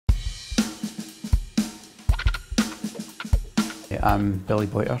I'm Billy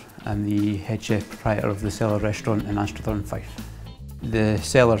Boyter. I'm the head chef proprietor of the Cellar restaurant in Anstruther in Fife. The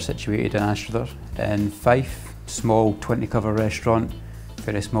Cellar is situated in Anstruther in Fife, small 20 cover restaurant,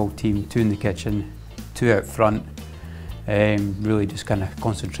 very small team, 2 in the kitchen, 2 out front, really just kind of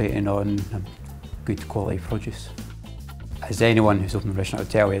concentrating on good quality produce. As anyone who's opened a restaurant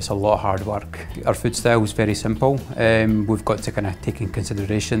will tell you, it's a lot of hard work. Our food style is very simple. We've got to kind of take in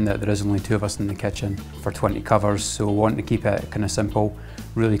consideration that there is only 2 of us in the kitchen for 20 covers, so we want to keep it kind of simple,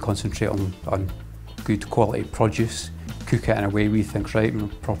 really concentrate on good quality produce, cook it in a way we think's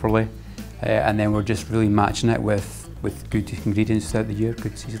right, properly, and then we're just really matching it with good ingredients throughout the year,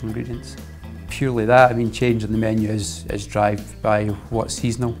 good seasonal ingredients. Purely that, I mean, changing the menu is driven by what's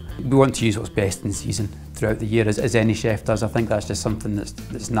seasonal. We want to use what's best in season throughout the year, as any chef does. I think that's just something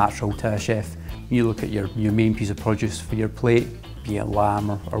that's natural to a chef. You look at your main piece of produce for your plate, be it lamb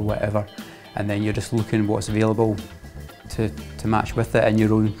or whatever, and then you're just looking what's available to match with it in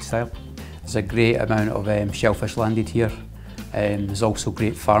your own style. There's a great amount of shellfish landed here. There's also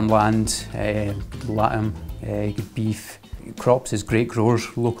great farmland, lamb, good beef. Crops is great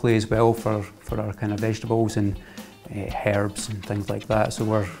growers locally as well for our kind of vegetables and herbs and things like that. So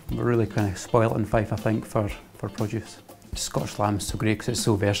we're really kind of spoiled in Fife, I think, for produce. Scotch lamb is so great because it's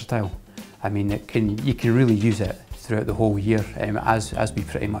so versatile. I mean, you can really use it throughout the whole year, as we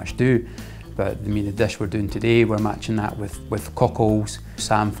pretty much do. But I mean, the dish we're doing today, we're matching that with cockles,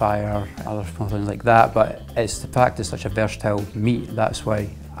 samphire, other small things like that. But it's the fact it's such a versatile meat. That's why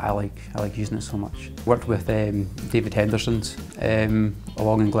I like using it so much. Worked with David Henderson's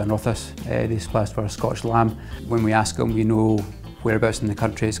along in Glenrothes. They supply us for a Scotch lamb. When we ask them, we know whereabouts in the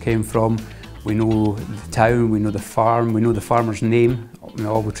country it's came from. We know the town, we know the farm, we know the farmer's name, we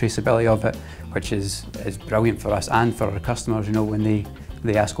know all the traceability of it, which is brilliant for us and for our customers. You know, when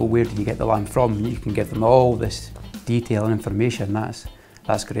they ask, oh, where did you get the lamb from? You can give them all this detail and information.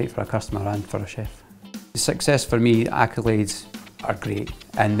 That's great for a customer and for a chef. Success for me, accolades are great,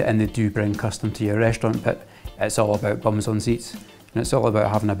 and they do bring custom to your restaurant, but it's all about bums on seats, and it's all about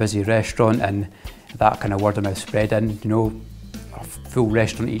having a busy restaurant and that kind of word of mouth spreading. You know, a full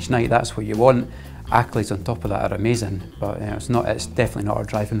restaurant each night, that's what you want. Accolades on top of that are amazing, but it's definitely not our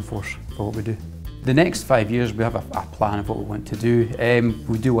driving force for what we do. The next 5 years, we have a plan of what we want to do.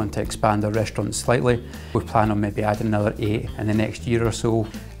 We do want to expand our restaurant slightly. We plan on maybe adding another 8 in the next year or so,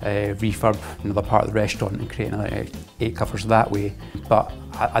 refurb another part of the restaurant and create another 8 covers that way. But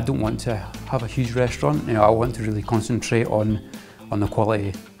I don't want to have a huge restaurant. You know, I want to really concentrate on the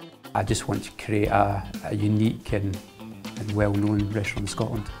quality. I just want to create a unique and well-known restaurant in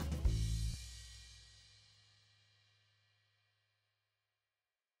Scotland.